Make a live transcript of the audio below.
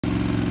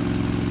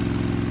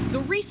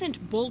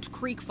recent Bolt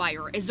Creek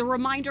fire is a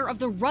reminder of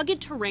the rugged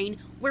terrain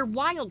where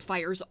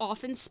wildfires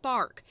often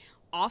spark,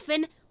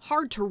 often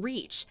hard to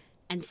reach,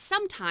 and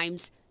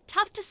sometimes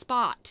tough to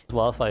spot.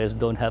 Wildfires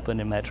don't happen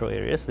in metro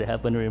areas, they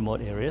happen in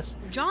remote areas.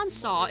 John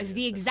Saw is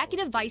the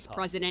Executive Vice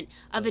President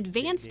of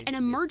Advanced and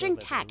Emerging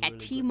Tech at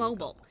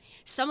T-Mobile.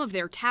 Some of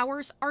their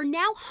towers are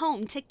now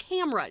home to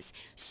cameras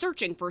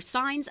searching for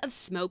signs of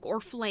smoke or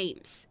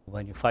flames.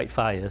 When you fight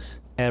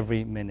fires,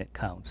 every minute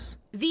counts.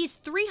 These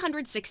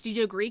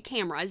 360-degree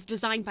cameras,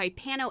 designed by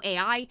Pano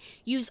AI,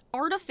 use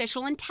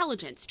artificial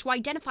intelligence to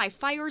identify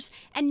fires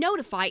and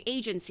notify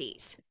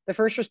agencies. The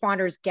first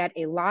responders get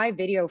a live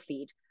video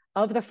feed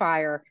of the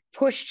fire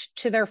pushed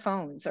to their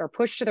phones or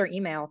pushed to their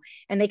email,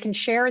 and they can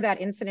share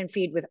that incident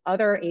feed with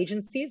other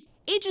agencies.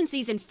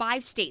 Agencies in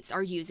 5 states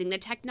are using the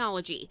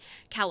technology: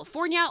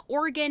 California,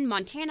 Oregon,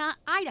 Montana,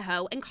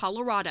 Idaho, and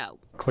Colorado.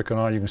 Clicking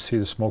on it, you can see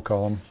the smoke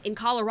column. In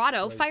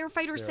Colorado,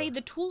 firefighters say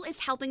the tool is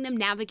helping them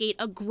navigate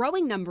a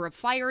growing number of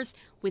fires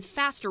with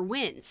faster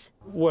winds.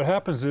 What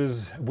happens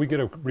is we get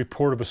a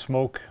report of a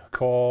smoke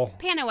call.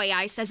 Pano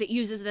AI says it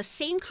uses the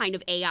same kind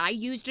of AI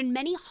used in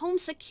many home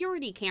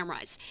security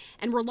cameras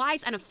and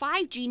relies on a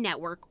 5G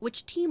network,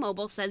 which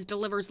T-Mobile says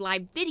delivers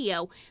live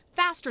video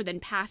faster than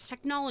past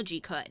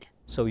technology could.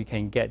 So you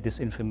can get this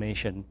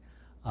information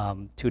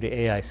to the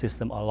AI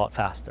system a lot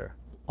faster,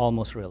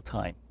 almost real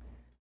time.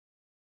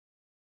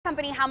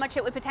 Company how much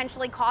it would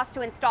potentially cost to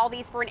install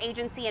these for an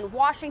agency in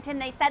Washington.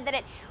 They said that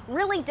it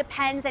really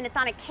depends and it's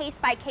on a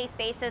case-by-case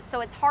basis,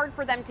 so it's hard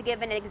for them to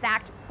give an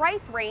exact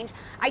price range.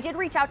 I did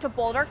reach out to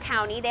Boulder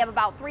County. They have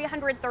about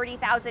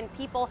 330,000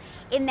 people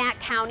in that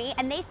county,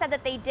 and they said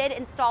that they did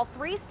install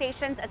 3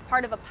 stations as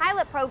part of a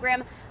pilot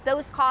program.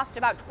 Those cost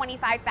about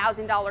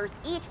 $25,000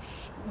 each.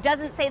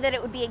 Doesn't say that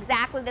it would be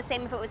exactly the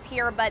same if it was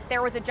here, but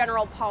there was a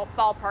general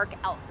ballpark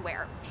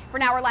elsewhere. For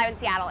now, we're live in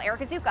Seattle.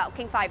 Erica Zucco,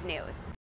 King 5 News.